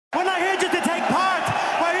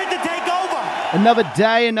Another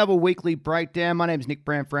day, another weekly breakdown. My name is Nick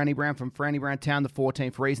Brown, Franny Brown from Franny Brown Town, the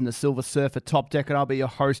 14th reason, the Silver Surfer Top Deck, and I'll be your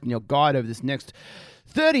host and your guide over this next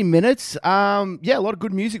 30 minutes. A lot of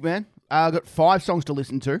good music, man. I've got 5 songs to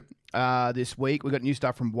listen to this week. We've got new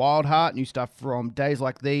stuff from Wildheart, new stuff from Days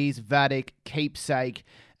Like These, Vatic, Keepsake,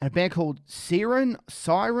 and a band called Siren.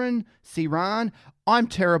 I'm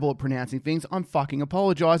terrible at pronouncing things. I'm fucking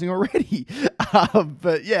apologizing already.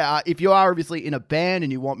 If you are obviously in a band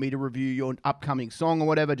and you want me to review your upcoming song or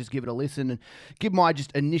whatever, just give it a listen and give my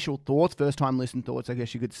just initial thoughts, first time listen thoughts, I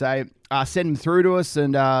guess you could say. Send them through to us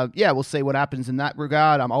and we'll see what happens in that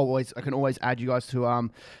regard. I can always add you guys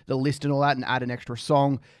to the list and all that and add an extra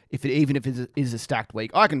song even if it is a stacked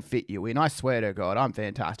week. I can fit you in. I swear to God, I'm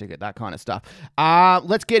fantastic at that kind of stuff.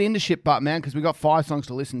 Let's get into shit, man, because we got 5 songs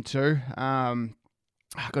to listen to.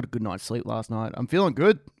 I got a good night's sleep last night. I'm feeling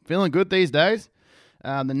good these days. The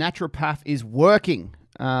naturopath is working,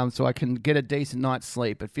 so I can get a decent night's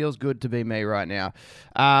sleep. It feels good to be me right now.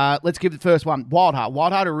 Let's give the first one, Wildheart.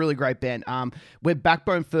 Wildheart are a really great band. When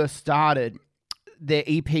Backbone first started, their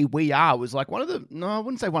EP We Are was like I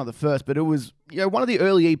wouldn't say one of the first, but it was one of the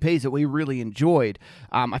early EPs that we really enjoyed.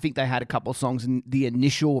 I think they had a couple of songs in the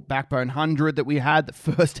initial Backbone 100 that we had, the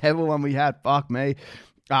first ever one we had. Fuck me.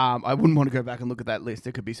 I wouldn't want to go back and look at that list.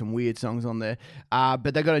 There could be some weird songs on there.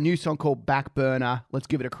 But they got a new song called Backburner. Let's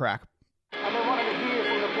give it a crack. And they wanted to hear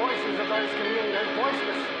from the voices of those communities, those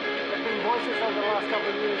voiceless, that have been voiceless over the last couple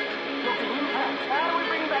of years. Look, the impact. How do we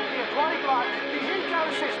bring back the aquatic life, the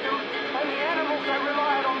ecosystem, and the animals that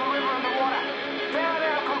relied on the river and the water? They are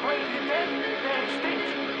now completely dead. They're extinct.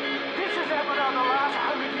 This has happened over the last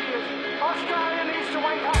 100 years. Australia needs to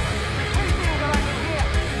wake up. The two things that I can hear,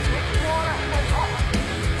 it's water and copper.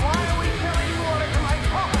 Why are we selling water to make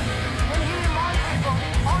profit? And here my people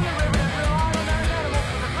on the river that relied on those animals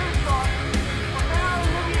for the food source are now in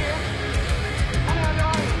the year and are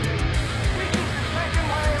dying. This is the second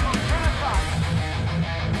wave of genocide.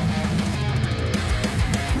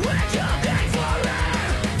 We're coming for it.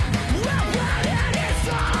 We're planning is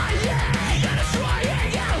dying. You're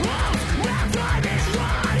destroying your homes. Our time is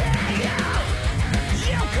running out.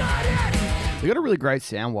 You got it. They got a really great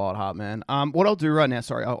sound, Wildheart, man. What I'll do right now,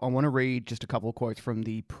 I want to read just a couple of quotes from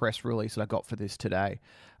the press release that I got for this today.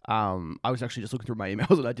 I was actually just looking through my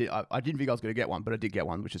emails and I didn't think I was going to get one, but I did get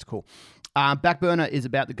one, which is cool. Backburner is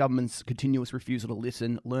about the government's continuous refusal to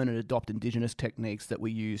listen, learn and adopt indigenous techniques that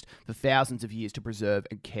we used for thousands of years to preserve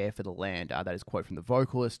and care for the land. That is a quote from the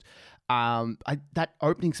vocalist. That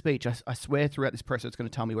opening speech, I swear throughout this press it's going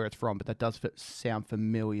to tell me where it's from, but that does sound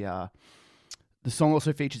familiar. The song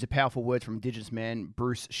also features a powerful word from Indigenous man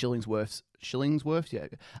Bruce Shillingsworth's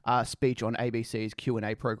speech on ABC's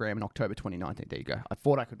Q&A program in October 2019. There you go. I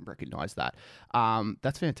thought I could recognize that.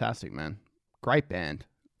 That's fantastic, man. Great band.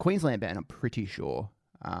 Queensland band, I'm pretty sure.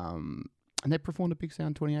 And they performed at Big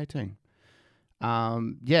Sound 2018.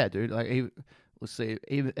 Dude. Let's see.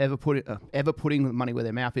 Ever putting money where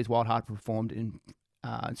their mouth is, Wildheart performed in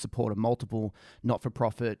support of multiple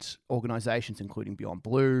not-for-profit organisations, including Beyond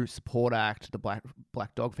Blue, Support Act, the Black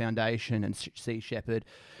Dog Foundation, and Sea Shepherd.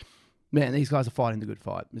 Man, these guys are fighting the good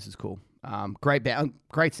fight. This is cool. Great band,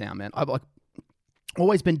 great sound, man. I've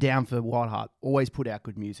always been down for Wildheart. Always put out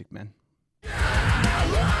good music, man.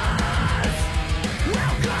 Welcome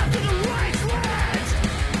to the wasteland.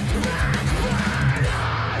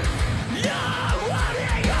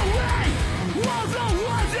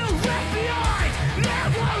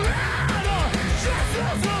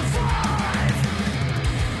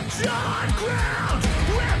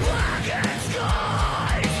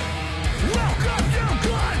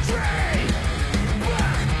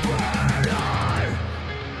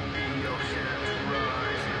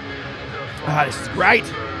 This is great.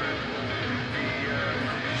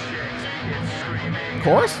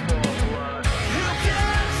 Chorus?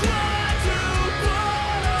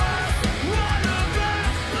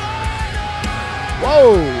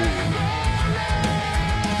 Whoa!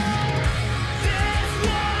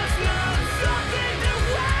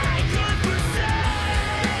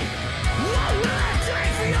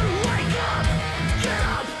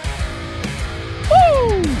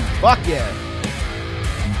 Fuck yeah.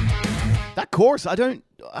 That chorus, I'm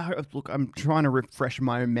trying to refresh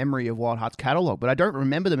my own memory of Wildheart's catalogue, but I don't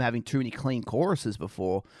remember them having too many clean choruses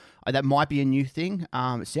before. That might be a new thing.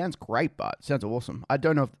 It sounds great, but it sounds awesome. I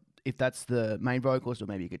don't know if that's the main vocalist or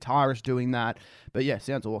maybe a guitarist doing that, but yeah,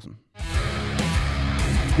 sounds awesome.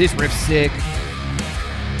 This riff's sick.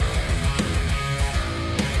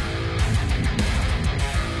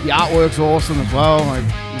 The artwork's awesome as well, like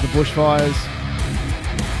the bushfires.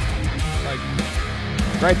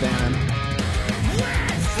 Great band, man.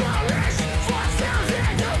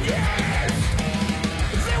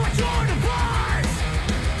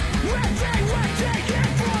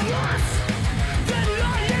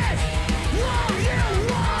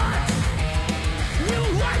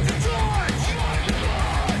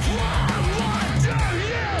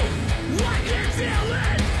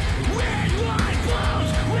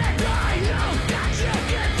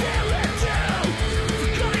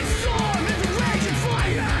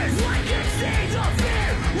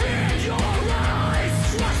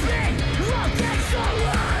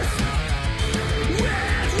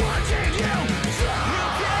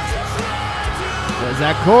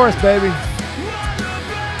 That chorus, baby.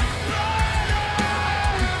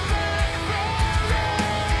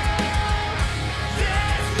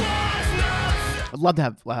 I'd love to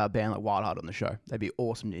have a band like Wild Heart on the show. They'd be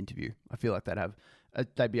awesome to interview. I feel like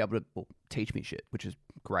they'd be able to teach me shit, which is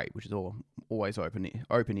great, which is always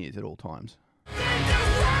open ears at all times.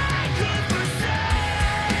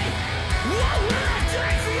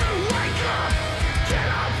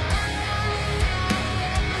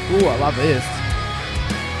 Ooh, I love this.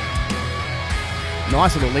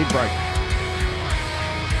 Nice little lead break.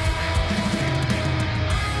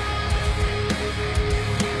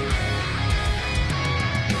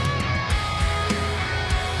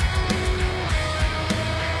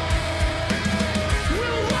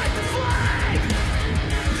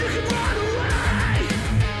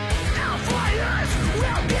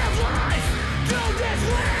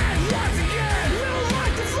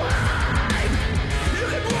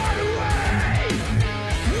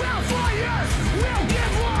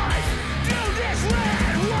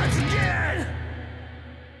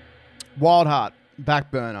 Wild Heart,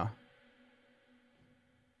 Back Burner.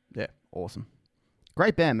 Yeah, awesome.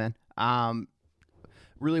 Great band, man.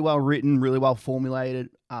 Really well written, really well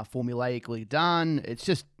formulated, formulaically done. It's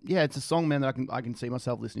just, yeah, it's a song, man, that I can see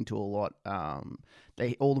myself listening to a lot.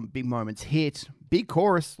 All the big moments hit, big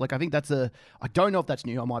chorus. Like, I think I don't know if that's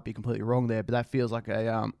new. I might be completely wrong there, but that feels like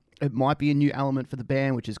it might be a new element for the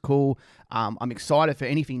band, which is cool. I'm excited for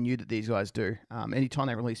anything new that these guys do. Anytime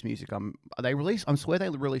they release music, I swear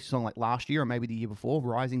they released a song like last year or maybe the year before.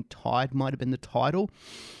 Rising Tide might have been the title.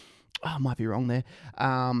 I might be wrong there.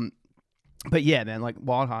 But yeah, man, like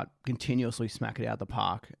Wild Heart continuously smack it out of the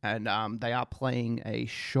park. And they are playing a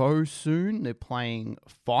show soon. They're playing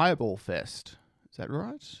Fireball Fest. Is that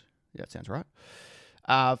right? Yeah, that sounds right.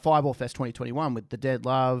 Fireball Fest 2021 with The Dead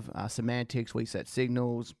Love, Semantics, We Set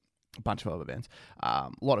Signals, a bunch of other bands. A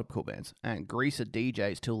lot of cool bands. And Greaser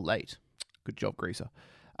DJs till late. Good job, Greaser.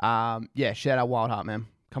 Yeah, shout out Wild Heart, man.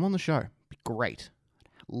 Come on the show. Be great.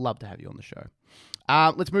 Love to have you on the show.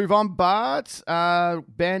 Let's move on, but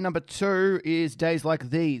band number 2 is Days Like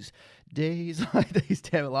These. Days Like These.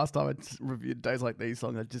 Damn it, last time I reviewed Days Like These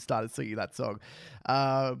song, I just started singing that song.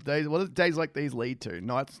 What does Days Like These lead to?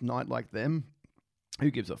 Night Like Them? Who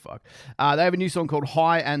gives a fuck? They have a new song called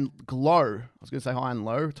High and Glow. I was going to say High and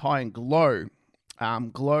Low. It's High and Glow.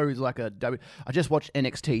 Glow is like I just watched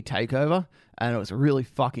NXT TakeOver, and it was really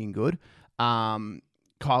fucking good.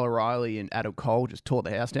 Kyle O'Reilly and Adam Cole just tore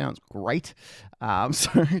the house down. It's great.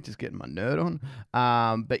 So just getting my nerd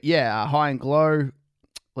on. But yeah, High and Glow.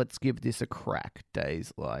 Let's give this a crack.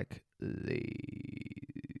 Days Like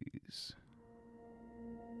These.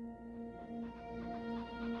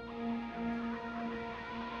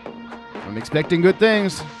 I'm expecting good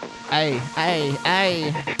things. Hey.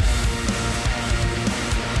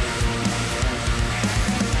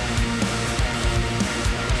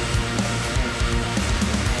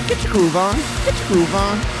 Get your groove on.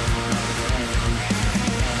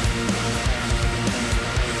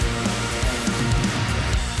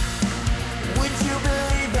 Would you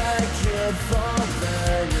believe I could fall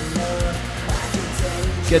for your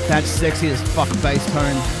love? Get that sexy as fuck bass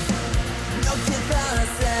tone. No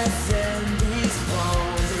catharsis in these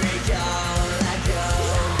bones. Recall, let go.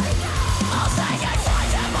 I'll sing it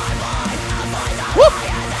twice in my mind. I'll find the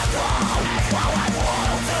high and the glow. It's what I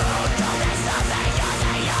want to do. There's nothing on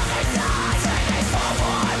the other side. Sing this for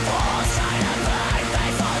one more sign of pain.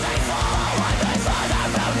 Before they fall, I'm before they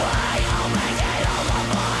run away. I'll make it all on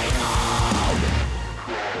my own.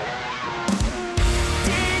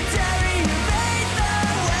 Did Terry invade the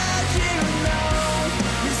world? You know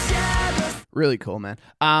the shadows. Really cool, man.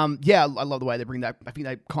 Yeah, I love the way they bring that. I think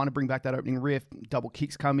they kind of bring back that opening riff. Double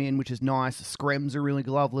kicks come in, which is nice. Screms are really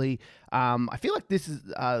lovely. I feel like this is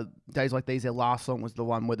Days Like These. Their last song was the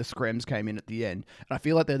one where the Screms came in at the end, and I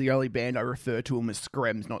feel like they're the only band I refer to them as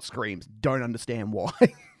Screms, not Screams. Don't understand why.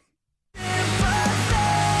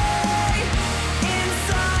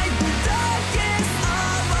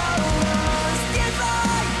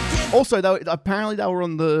 Also, apparently they were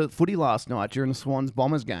on the footy last night during the Swans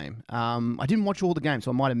Bombers game. I didn't watch all the games,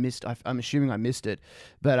 so I might have missed. I'm assuming I missed it,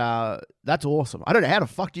 but that's awesome. I don't know how the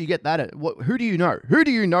fuck do you get that. Who do you know? Who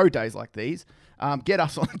do you know? Days Like These. Get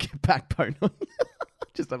us on Get Backbone.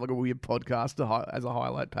 Just have like a weird podcast as a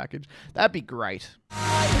highlight package. That'd be great.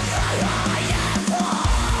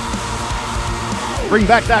 Bring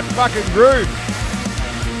back that fucking groove.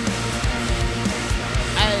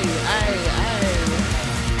 Hey.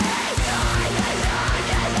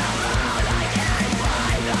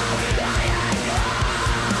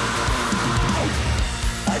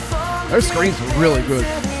 Those screams were really good.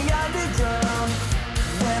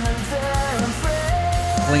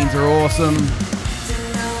 cleans are awesome.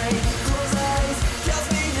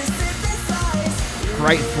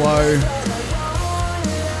 Great flow.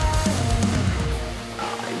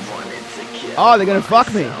 Oh, they're gonna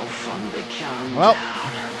fuck me. Well,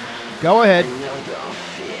 go ahead.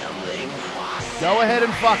 Go ahead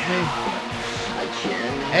and fuck me.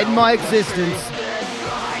 End my existence.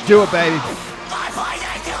 Do it, baby.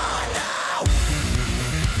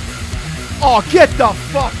 Oh, get the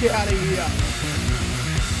fuck out of here.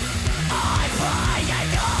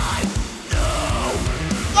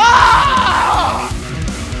 Ah!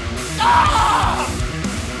 Ah!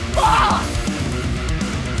 Ah! Ah!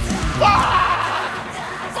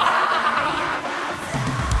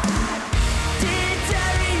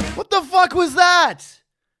 What the fuck was that?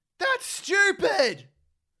 That's stupid.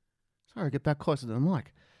 Sorry, get back closer to the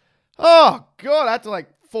mic. Oh, God, I had to,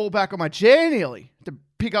 fall back on my chair nearly to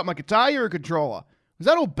pick up my Guitar Hero controller. Was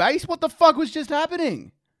that all bass? What the fuck was just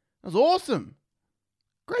happening? That was awesome.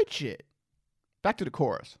 Great shit. Back to the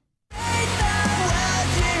chorus.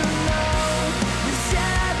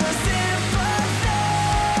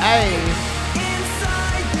 Hey.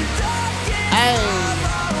 Hey.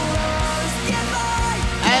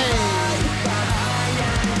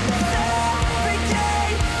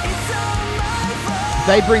 If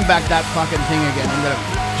they bring back that fucking thing again, I'm gonna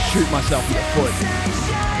shoot myself in the foot.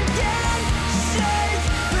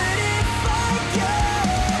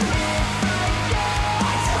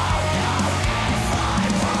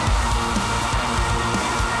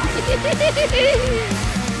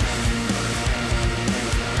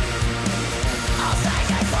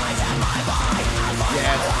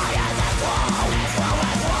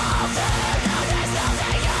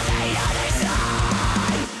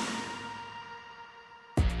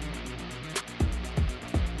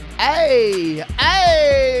 Hey,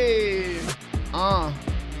 hey,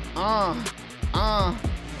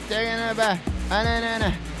 taking it back,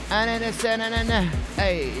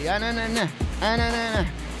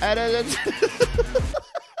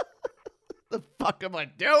 the fuck am I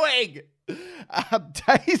doing?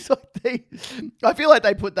 Days like these. I feel like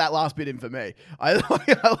they put that last bit in for me. I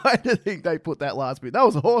like to think they put that last bit. That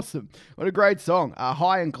was awesome. What a great song.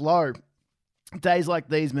 High and Glow. Days like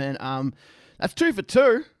these, man. That's 2 for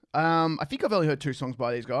 2. I think I've only heard 2 songs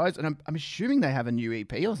by these guys, and I'm assuming they have a new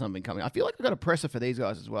EP or something coming. I feel like I've got a presser for these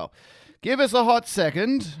guys as well. Give us a hot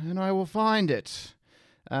second, and I will find it.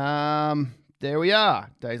 There we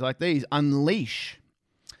are. Days like these. Unleash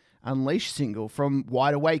single from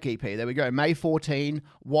Wide Awake EP. There we go. May 14,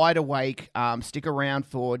 Wide Awake. Stick around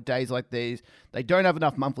for Days Like These. They don't have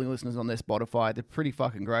enough monthly listeners on their Spotify. They're pretty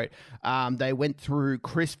fucking great. They went through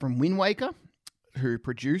Chris from Wind Waker, who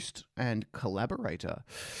produced and collaborator.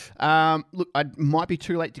 Look, I might be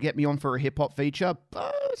too late to get me on for a hip-hop feature,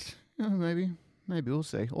 but maybe we'll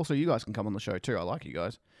see. Also, you guys can come on the show too. I like you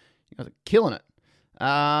guys. You guys are killing it.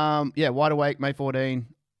 Yeah, Wide Awake, May 14.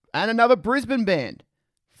 And another Brisbane band.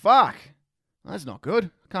 Fuck. That's not good.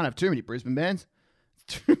 Can't have too many Brisbane bands.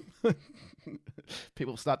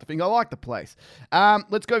 People start to think I like the place.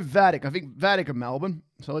 Let's go Vatic. I think Vatic are Melbourne,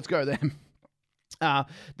 so let's go them.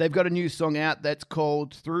 They've got a new song out that's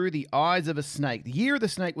called Through the Eyes of a Snake. The Year of the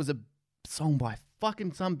Snake was a song by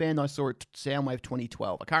fucking some band I saw at Soundwave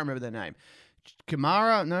 2012. I can't remember their name.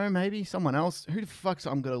 Kamara? No, maybe someone else. Who the fuck's...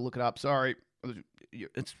 I'm going to look it up. Sorry.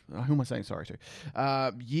 It's who am I saying sorry to?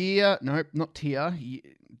 Year... No, not Tear.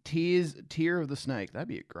 Tear of the Snake. That'd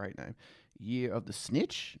be a great name. Year of the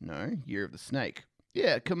Snitch? No. Year of the Snake.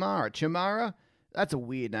 Yeah, Kamara. Chamara? That's a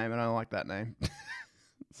weird name, and I don't like that name.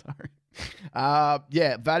 Sorry.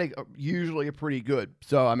 Yeah, Vatic usually are pretty good,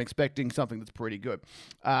 so I'm expecting something that's pretty good.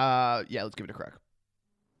 Yeah, let's give it a crack.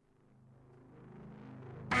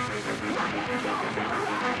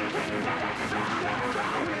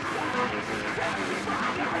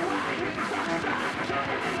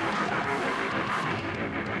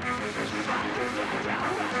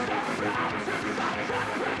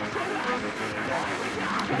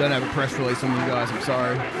 I don't have a press release on you guys, I'm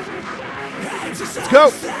sorry. Let's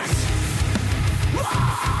go!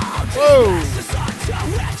 Whoa!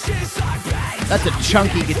 That's a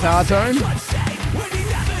chunky guitar tone.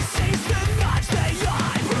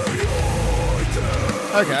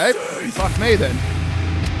 Okay, fuck me then.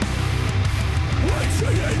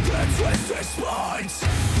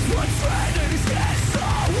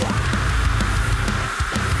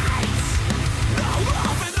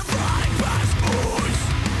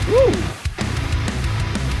 Woo!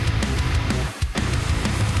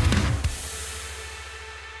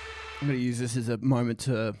 I'm going to use this as a moment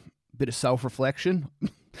to bit of self-reflection.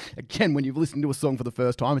 Again, when you've listened to a song for the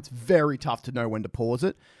first time, it's very tough to know when to pause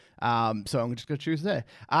it. So I'm just going to choose there.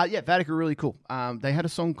 Yeah, Vatic are really cool. They had a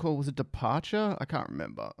song called, was it Departure? I can't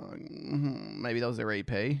remember. Maybe that was their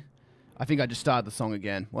EP. I think I just started the song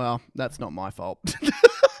again. Well, that's not my fault.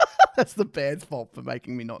 That's the band's fault for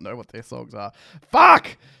making me not know what their songs are.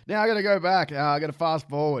 Fuck! Now I got to go back. I got to fast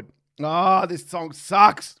forward. Oh, this song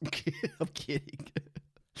sucks. I'm kidding.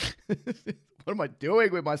 What am I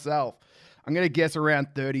doing with myself? I'm going to guess around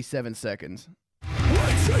 37 seconds.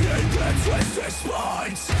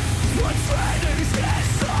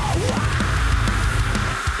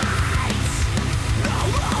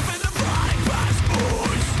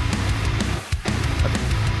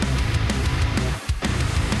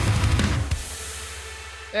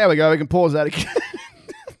 There we go. We can pause that again.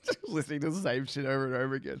 Just listening to the same shit over and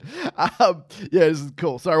over again. Yeah, this is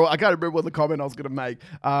cool. Sorry, I can't remember what the comment I was going to make.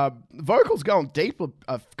 Vocals going deep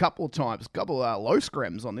a couple of times. A couple of low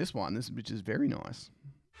screams on this one, which is very nice.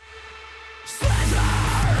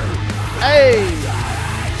 Hey!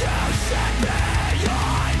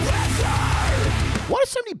 Why do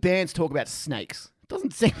so many bands talk about snakes? It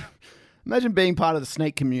doesn't seem... Imagine being part of the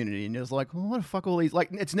snake community and you're just like, oh, what the fuck all these... Like,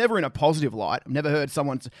 it's never in a positive light. I've never heard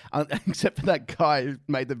someone... except for that guy who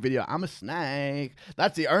made the video, I'm a snake.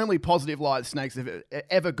 That's the only positive light snakes have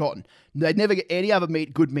ever gotten. They'd never get any other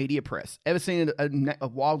good media press. Ever seen a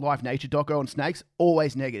wildlife nature doco on snakes?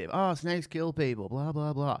 Always negative. Oh, snakes kill people, blah,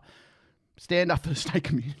 blah, blah. Stand up for the snake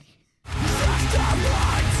community.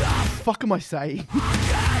 Fuck am I saying?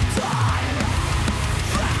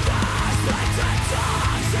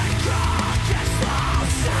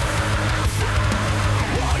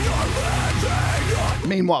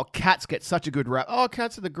 Meanwhile, cats get such a good rap. Oh,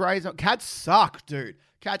 cats are the greys. Cats suck, dude.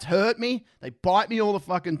 Cats hurt me. They bite me all the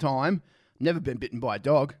fucking time. Never been bitten by a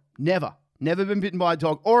dog. Never. Never been bitten by a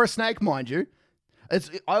dog or a snake, mind you. I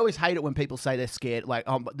always hate it when people say they're scared. Like,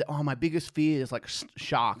 oh, my biggest fear is like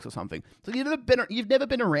sharks or something. So you've never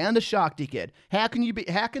been around a shark, dickhead. How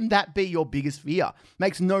can that be your biggest fear?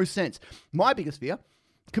 Makes no sense. My biggest fear,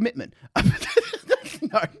 commitment.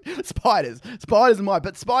 No, spiders. Spiders are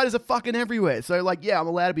but spiders are fucking everywhere. So, like, yeah, I'm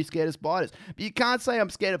allowed to be scared of spiders. But you can't say I'm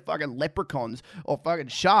scared of fucking leprechauns or fucking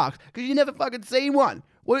sharks because you never fucking seen one.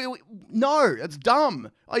 No, that's dumb.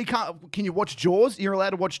 Oh, you can't. Can you watch Jaws? You're allowed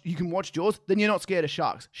to watch. You can watch Jaws. Then you're not scared of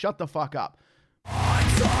sharks. Shut the fuck up. I'm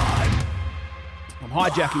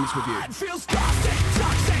hijacking this review. Feels toxic,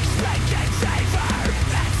 making favor.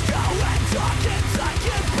 Let's go and talk inside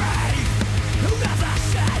your brain. Whoever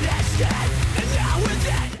said it's dead.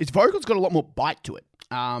 His vocals got a lot more bite to it.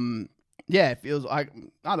 Yeah, it feels like,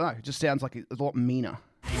 I don't know, it just sounds like it's a lot meaner.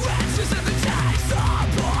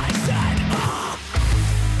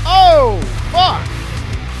 Oh, fuck!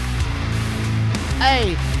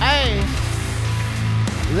 Hey, hey!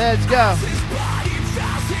 Let's go!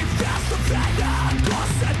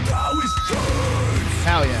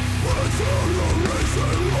 Hell yeah.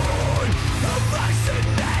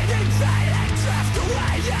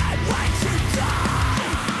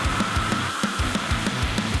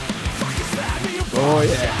 Oh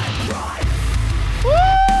yeah. Woo!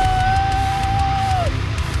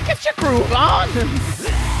 Get your groove on!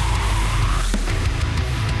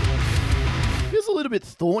 Feels a little bit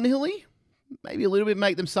Thornhilly. Maybe a little bit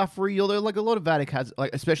Make Them Suffery, although like a lot of Vatic has,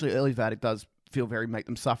 like especially early Vatic does feel very Make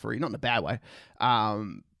Them Suffery, not in a bad way. Yeah,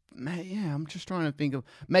 I'm just trying to think of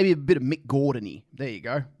maybe a bit of Mick Gordon-y. There you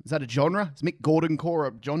go. Is that a genre? Is Mick Gordon core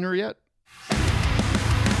a genre yet?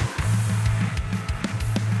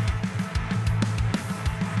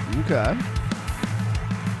 Okay.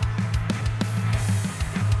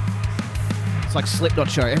 It's like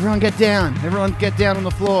Slipknot show. Everyone get down. Everyone get down on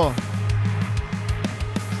the floor.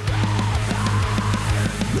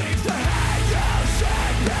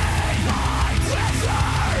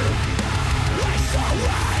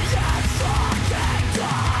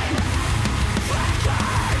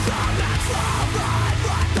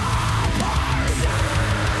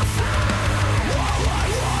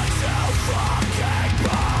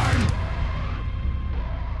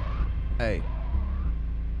 Hey.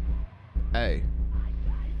 Hey.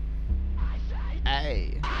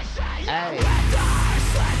 Hey. Hey.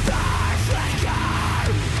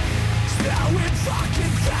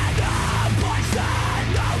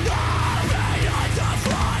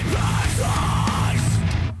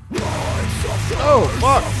 Oh,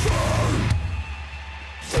 fuck.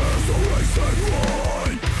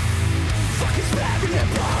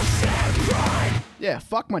 Yeah,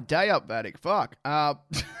 fuck my day up, Vatic. Fuck.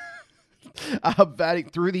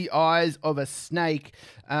 Vatic through the eyes of a snake.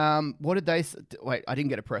 What did they wait, I didn't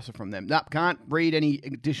get a presser from them. Nope, can't read any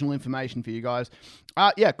additional information for you guys.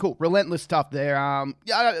 Yeah, cool. Relentless stuff there.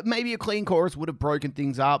 Yeah, maybe a clean chorus would have broken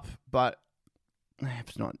things up, but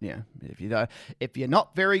it's not, yeah. If you're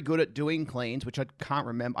not very good at doing cleans, which I can't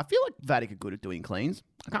remember. I feel like Vatic are good at doing cleans.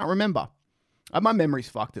 I can't remember. My memory's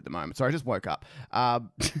fucked at the moment. Sorry, I just woke up. Yeah,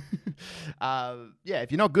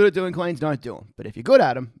 if you're not good at doing cleans, don't do them. But if you're good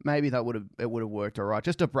at them, maybe it would have worked all right,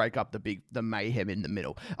 just to break up the mayhem in the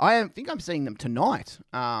middle. I think I'm seeing them tonight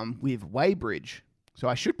with Weybridge, so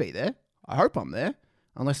I should be there. I hope I'm there,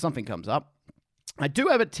 unless something comes up. I do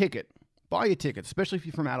have a ticket. Buy your ticket, especially if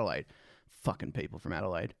you're from Adelaide. Fucking people from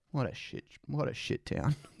Adelaide. What a shit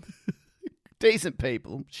town. Decent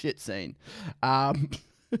people, shit scene.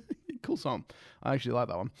 Cool song. I actually like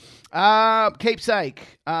that one.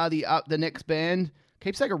 Keepsake, the next band.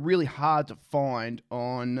 Keepsake are really hard to find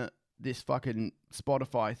on this fucking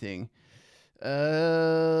Spotify thing.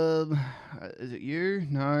 Is it you?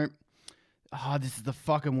 No. Oh, this is the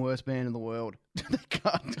fucking worst band in the world. They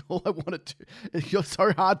can't. All I want to do. You're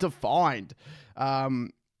so hard to find.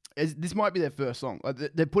 This might be their first song.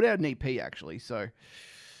 They put out an EP actually. So,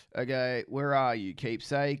 okay, where are you?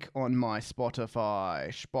 Keepsake on my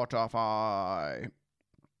Spotify.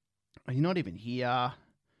 Are you not even here?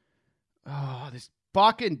 Oh, this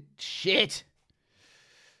fucking shit.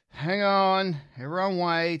 Hang on. Everyone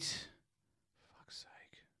wait. Fuck's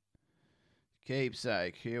sake.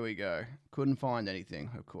 Keepsake. Here we go. Couldn't find anything.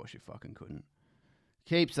 Of course you fucking couldn't.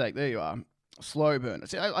 Keepsake. There you are. Slow burn.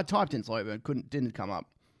 See, I typed in slow burn. Didn't come up.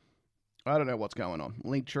 I don't know what's going on.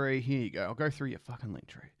 Linktree. Here you go. I'll go through your fucking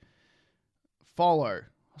Linktree. Follow.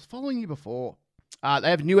 I was following you before.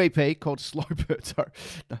 They have a new EP called Slow Burn. So,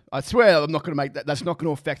 I swear I'm not going to make that. That's not going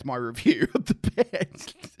to affect my review of the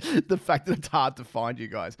band. The fact that it's hard to find you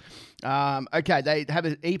guys. Okay, they have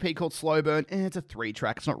an EP called Slow Burn. It's a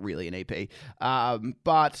 3-track. It's not really an EP.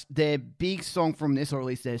 But their big song from this, or at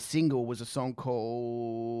least their single, was a song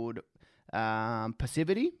called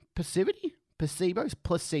Placebo.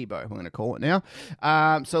 We're going to call it now.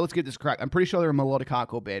 So let's get this crack. I'm pretty sure they're a melodic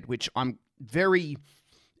hardcore band, which I'm very...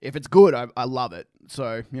 If it's good, I love it.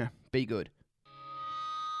 So, yeah, be good.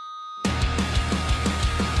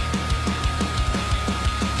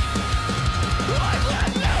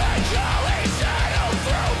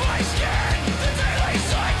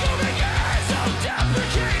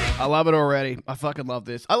 I love it already. I fucking love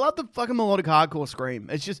this. I love the fucking melodic hardcore scream.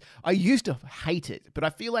 It's just, I used to hate it, but I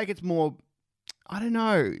feel like it's more... I don't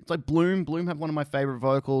know. It's like Bloom. Bloom have one of my favorite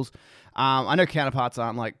vocals. I know Counterparts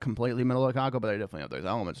aren't like completely melodic hardcore, but they definitely have those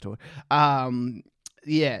elements to it.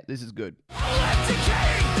 Yeah, this is good.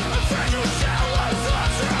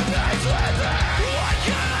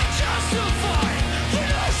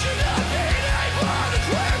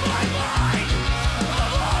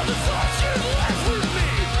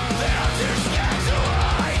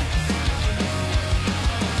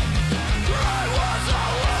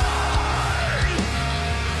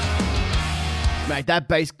 Mate, that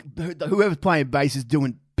bass, whoever's playing bass is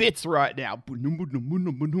doing bits right now.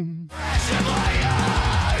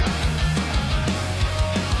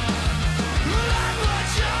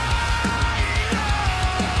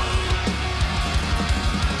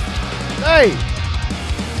 Hey!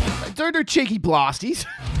 Don't do cheeky blasties.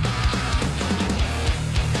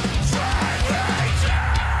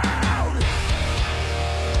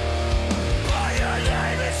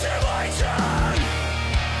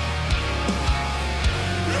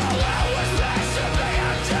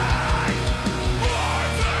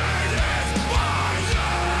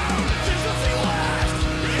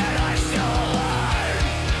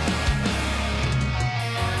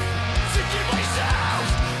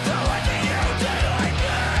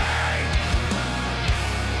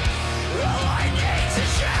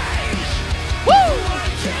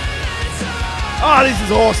 Oh, this is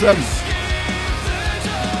awesome.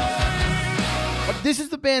 This is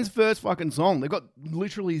the band's first fucking song. They've got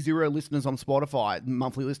literally 0 listeners on Spotify,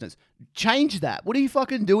 monthly listeners. Change that. What are you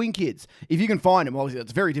fucking doing, kids? If you can find them, obviously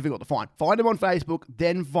it's very difficult to find. Find them on Facebook,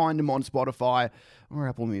 then find them on Spotify or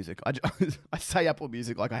Apple Music. I say Apple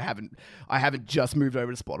Music like I haven't just moved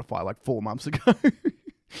over to Spotify like 4 months ago.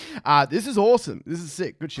 This is awesome. This is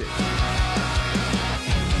sick. Good shit.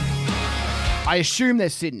 I assume they're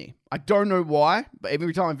Sydney. I don't know why, but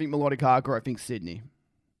every time I think melodic hardcore, I think Sydney.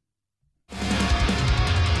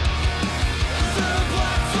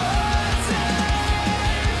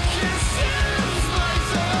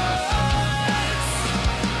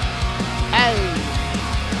 Hey!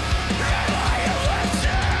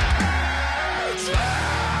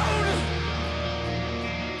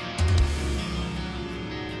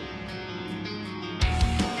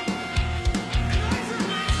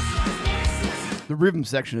 The rhythm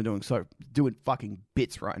section are doing fucking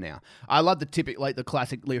bits right now. I love the the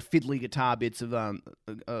classic fiddly guitar bits of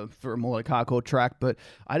for a melodic hardcore track, but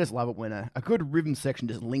I just love it when a good rhythm section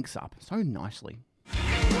just links up so nicely.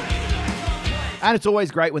 And it's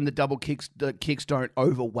always great when the kicks don't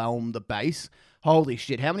overwhelm the bass. Holy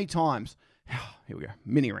shit, how many times, here we go,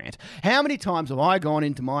 mini rant. How many times have I gone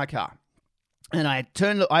into my car and I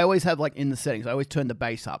always have in the settings, I always turn the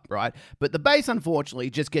bass up, right? But the bass, unfortunately,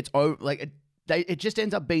 just gets it just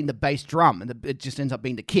ends up being the bass drum, and it just ends up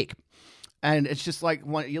being the kick. And it's just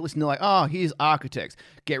when you listen to oh, here's Architects.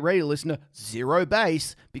 Get ready to listen to zero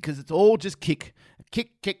bass because it's all just kick.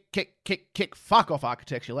 Kick, kick, kick, kick, kick. Fuck off,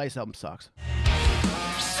 Architects. Your latest album sucks.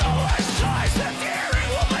 So much ties that fearing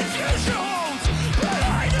what my future holds, but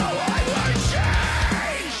I know I won't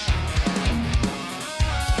change.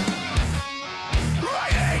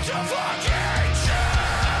 I need to fucking change.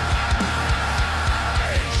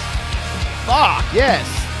 Fuck, yes.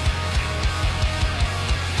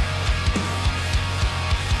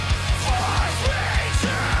 Force me to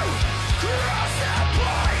cross that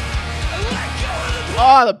point and let go of the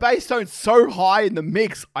Oh, the bass tone's so high in the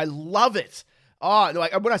mix. I love it. Oh,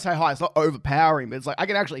 when I say high, it's not overpowering, but it's I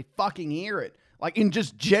can actually fucking hear it. In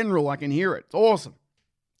just general, I can hear it. It's awesome.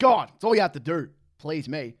 God, it's all you have to do. Please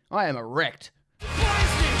me. I am erect.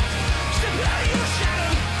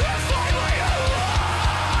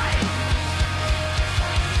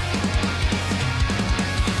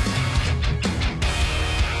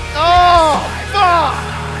 Oh, fuck!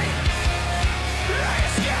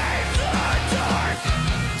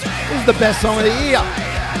 This is the best song of the year.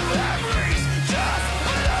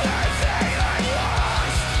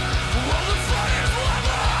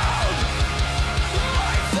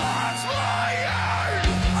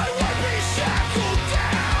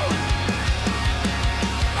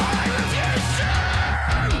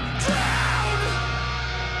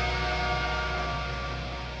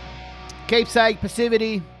 Keepsake,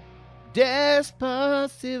 passivity,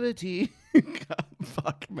 Despacivity.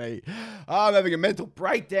 Fuck me. I'm having a mental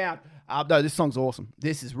breakdown. No, this song's awesome.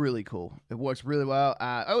 This is really cool. It works really well.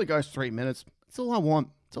 It only goes 3 minutes. That's all I want.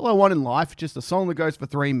 That's all I want in life. Just a song that goes for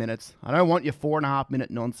 3 minutes. I don't want your 4.5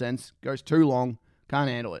 minute nonsense. Goes too long. Can't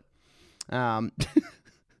handle it. But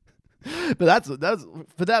that's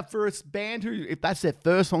for a band who, if that's their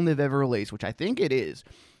first song they've ever released, which I think it is,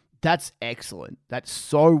 that's excellent. That's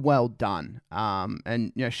so well done.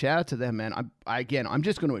 And shout out to them, man. I'm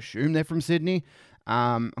just going to assume they're from Sydney.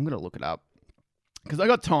 I'm going to look it up because I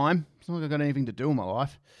got time. It's not like I got anything to do in my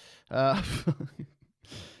life.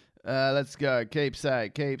 Let's go.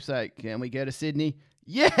 Keepsake. Can we go to Sydney?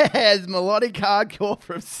 Yes, melodic hardcore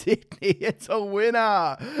from Sydney. It's a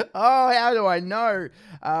winner. Oh, how do I know?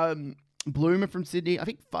 Bloomer from Sydney. I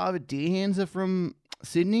think Father Deerhands are from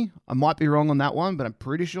Sydney. I might be wrong on that one, but I'm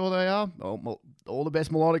pretty sure they are. All the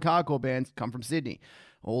best melodic hardcore bands come from Sydney.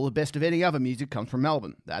 All the best of any other music comes from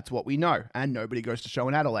Melbourne. That's what we know. And nobody goes to show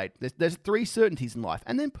in Adelaide. There's 3 certainties in life.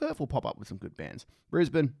 And then Perth will pop up with some good bands.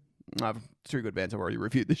 Brisbane, I have 2 good bands. I've already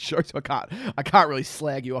reviewed this show, so I can't really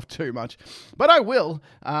slag you off too much. But I will.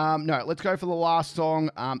 No, let's go for the last song.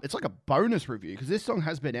 It's like a bonus review because this song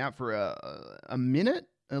has been out for a minute,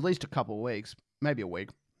 at least a couple of weeks, maybe a week.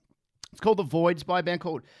 It's called The Void. It's by a band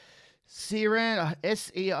called Seiran,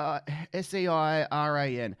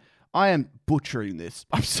 Seiran. I am butchering this.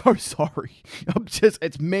 I'm so sorry.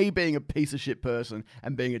 It's me being a piece of shit person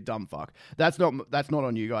and being a dumb fuck. That's not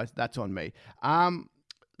on you guys. That's on me. I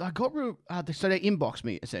got so they inboxed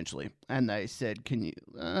me essentially, and they said, "Can you?"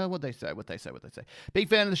 What they say? Big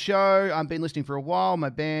fan of the show. I've been listening for a while. My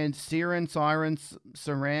band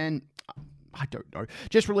Saran. I don't know.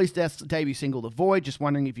 Just released their debut single, The Void. Just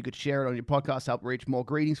wondering if you could share it on your podcast, help reach more.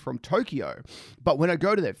 Greetings from Tokyo. But when I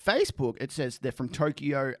go to their Facebook, it says they're from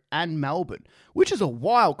Tokyo and Melbourne, which is a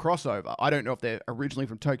wild crossover. I don't know if they're originally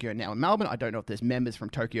from Tokyo and now in Melbourne. I don't know if there's members from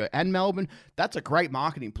Tokyo and Melbourne. That's a great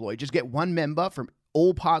marketing ploy. Just get one member from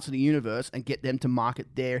all parts of the universe and get them to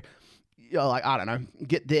market their, I don't know,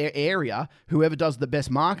 get their area. Whoever does the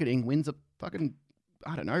best marketing wins a fucking,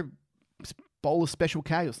 I don't know, bowl of Special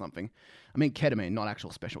K or something. I mean, ketamine, not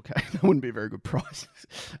actual Special K. That wouldn't be a very good price.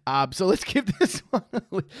 So let's give this one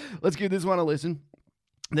a listen.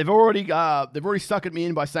 They've already suckered me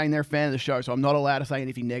in by saying they're a fan of the show, so I'm not allowed to say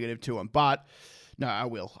anything negative to them. But no, I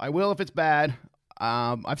will. I will if it's bad.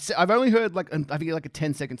 I've only heard I think a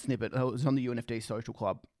 10-second snippet. It was on the UNFD Social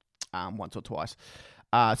Club once or twice.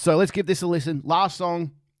 So let's give this a listen. Last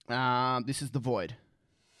song. This is The Void.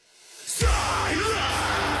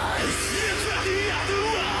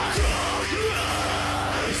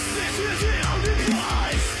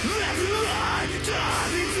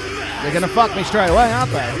 They're gonna fuck me straight away,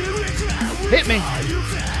 aren't they? Hit me.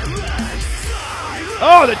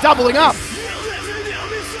 Oh, they're doubling up.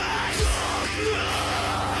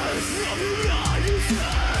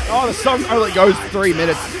 Oh, the song only goes 3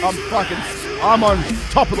 minutes. I'm on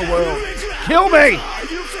top of the world. Kill me.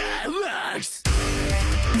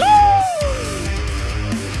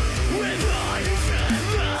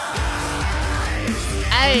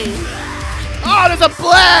 Hey. Oh, there's a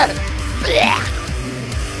blast.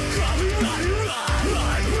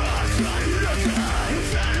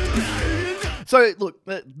 So look,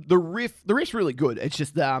 the riff's really good. It's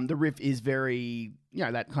just the riff is very,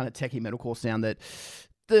 that kind of techie metalcore sound that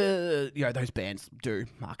those bands do.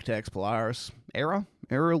 Architects, Polaris, Error,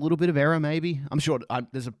 a little bit of Error maybe. I'm sure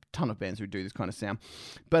there's a ton of bands who do this kind of sound,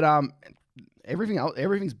 but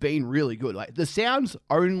everything's been really good. Like the sounds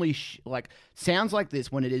only sounds like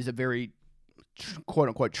this when it is a very quote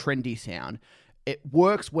unquote trendy sound. It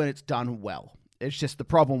works when it's done well. It's just the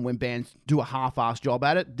problem when bands do a half-assed job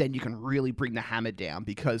at it, then you can really bring the hammer down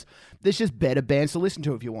because there's just better bands to listen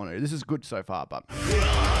to if you want to. This is good so far, but...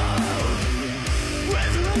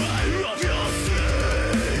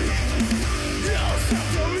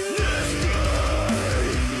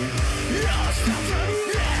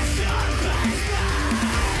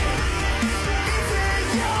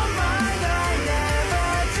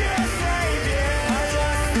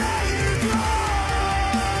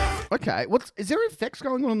 Okay, is there effects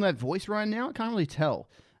going on in that voice right now? I can't really tell.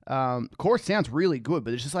 Chorus sounds really good,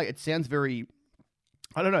 but it's just like, it sounds very,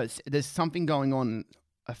 I don't know, there's something going on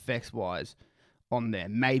effects-wise on there.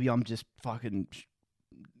 Maybe I'm just fucking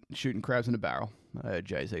shooting crabs in a barrel. I heard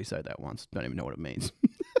Jay-Z say that once. Don't even know what it means.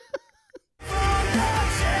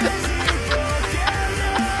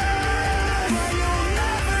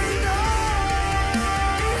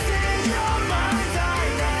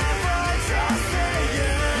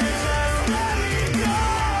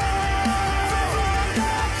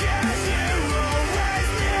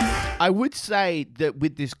 I would say that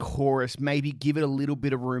with this chorus, maybe give it a little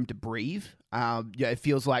bit of room to breathe. It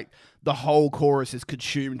feels like the whole chorus is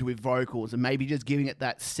consumed with vocals, and maybe just giving it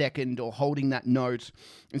that second or holding that note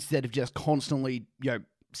instead of just constantly,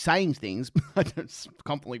 saying things,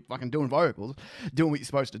 constantly fucking doing vocals, doing what you're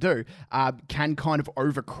supposed to do, can kind of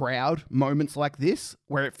overcrowd moments like this,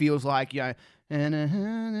 where it feels like, I don't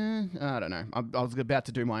know. I was about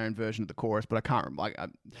to do my own version of the chorus, but I can't remember.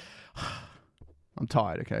 I'm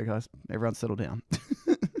tired, okay, guys? Everyone settle down.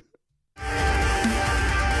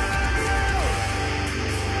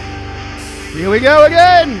 Here we go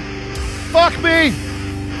again! Fuck me!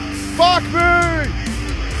 Fuck me!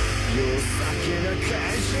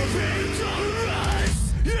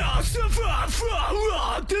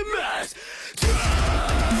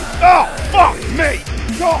 Oh, fuck me!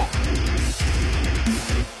 Oh.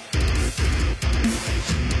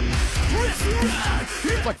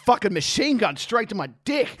 It's like fucking machine gun straight to my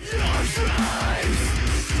dick.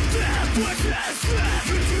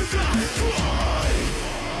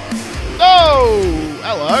 Oh,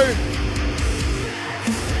 hello.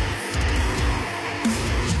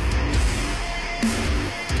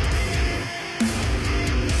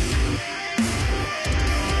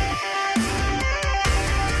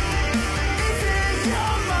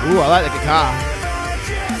 Ooh, I like the guitar.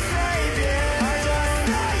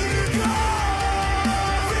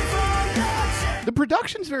 The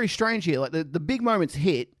production's very strange here. Like the big moments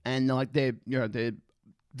hit, and like they're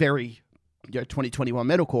very 2021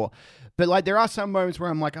 metalcore. But like there are some moments where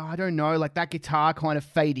I'm like, oh, I don't know, like that guitar kind of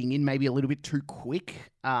fading in maybe a little bit too quick.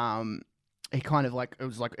 It kind of like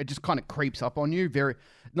it just kind of creeps up on you. It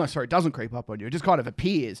doesn't creep up on you. It just kind of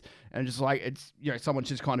appears, and just like it's someone's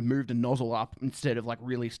just kind of moved a nozzle up instead of like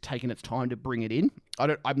really taking its time to bring it in.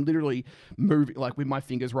 I'm literally moving like with my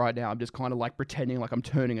fingers right now. I'm just kind of like pretending like I'm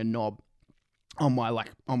turning a knob on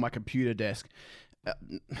my computer desk.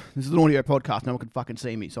 This is an audio podcast. No one can fucking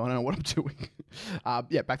see me, so I don't know what I'm doing.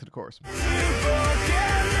 Back to the chorus.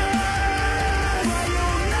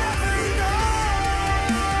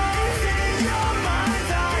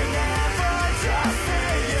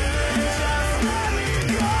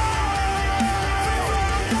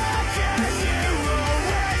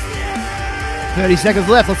 30 seconds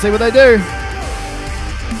left. Let's see what they do.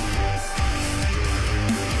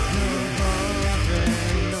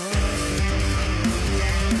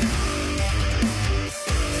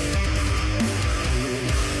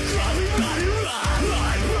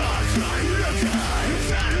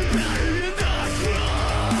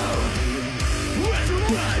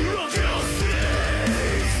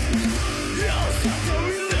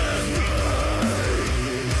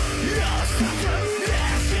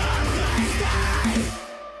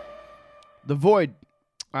 The Void.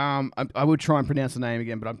 I would try and pronounce the name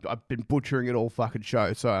again, but I've been butchering it all fucking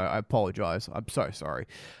show, so I apologize. I'm so sorry.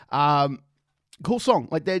 Cool song.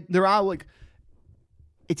 Like there are like,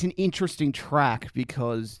 it's an interesting track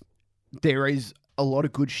because there is a lot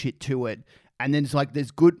of good shit to it. And then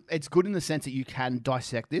it's good in the sense that you can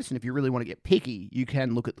dissect this. And if you really want to get picky, you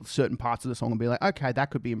can look at certain parts of the song and be like, okay,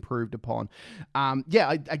 that could be improved upon.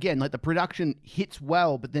 Again, like the production hits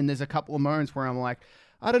well, but then there's a couple of moments where I'm like,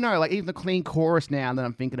 I don't know, like even the clean chorus now that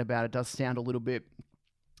I'm thinking about it does sound a little bit,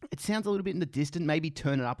 it sounds a little bit in the distant, maybe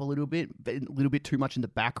turn it up a little bit too much in the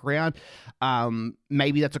background.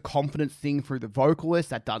 Maybe that's a confidence thing for the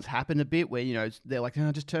vocalist. That does happen a bit where, you know, they're like,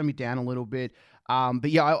 oh, just turn me down a little bit.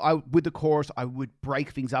 But yeah, I with the chorus, I would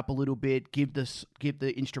break things up a little bit, give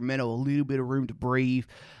the instrumental a little bit of room to breathe.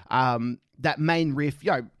 That main riff,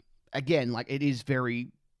 you know, again, like it is very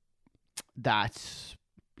that.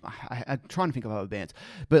 I'm trying to think of other bands,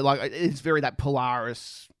 but like it's very that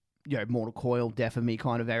Polaris, you know, Mortal Coil, Death of Me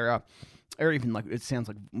kind of era, or even like it sounds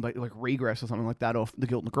like Regress or something like that, or The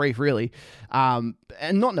Guilt and the Grief, really, and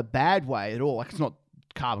not in a bad way at all. Like it's not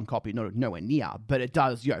carbon copy, nowhere near, but it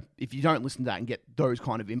does, you know, if you don't listen to that and get those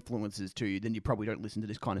kind of influences to you, then you probably don't listen to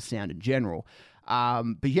this kind of sound in general.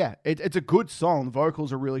 But yeah, it's a good song. The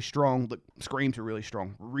vocals are really strong. The screams are really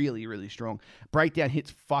strong. Really, really strong. Breakdown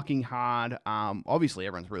hits fucking hard. Obviously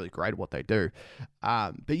everyone's really great at what they do.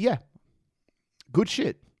 But yeah, good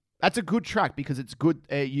shit. That's a good track because it's good.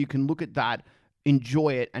 You can look at that,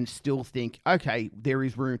 enjoy it, and still think, okay, there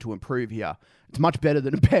is room to improve here. It's much better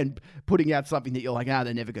than a band putting out something that you're like,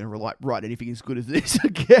 they're never going to write anything as good as this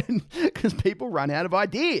again, because people run out of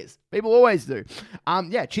ideas. People always do.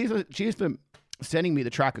 Yeah, cheers for sending me the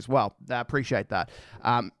track as well. I appreciate that.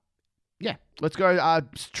 Yeah, let's go.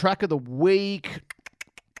 Track of the week.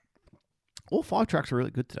 All 5 tracks are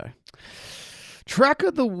really good today. Track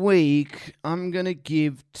of the week, I'm going to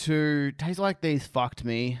give to Days Like These Fucked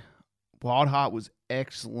Me. Wildheart was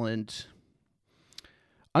excellent.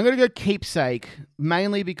 I'm going to go Keepsake,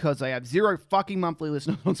 mainly because they have 0 fucking monthly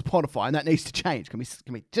listeners on Spotify, and that needs to change. Can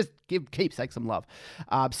we just give Keepsake some love?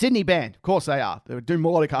 Sydney band, of course they are. They were doing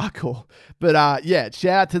melodic hardcore. But yeah,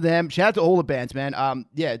 shout out to them. Shout out to all the bands, man.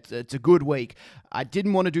 Yeah, it's a good week. I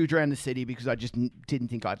didn't want to do Drown the City because I just didn't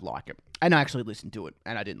think I'd like it. And I actually listened to it,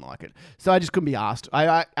 and I didn't like it. So I just couldn't be asked.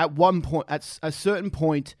 I at one point, at a certain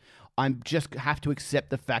point, I just have to accept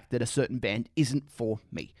the fact that a certain band isn't for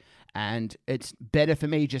me. And it's better for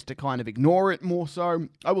me just to kind of ignore it more so.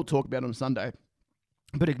 I will talk about it on Sunday.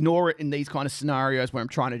 But ignore it in these kind of scenarios where I'm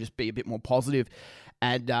trying to just be a bit more positive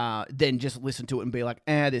and then just listen to it and be like,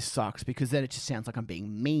 this sucks, because then it just sounds like I'm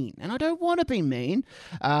being mean. And I don't want to be mean.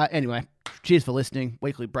 Anyway, cheers for listening.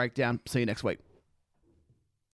 Weekly Breakdown. See you next week.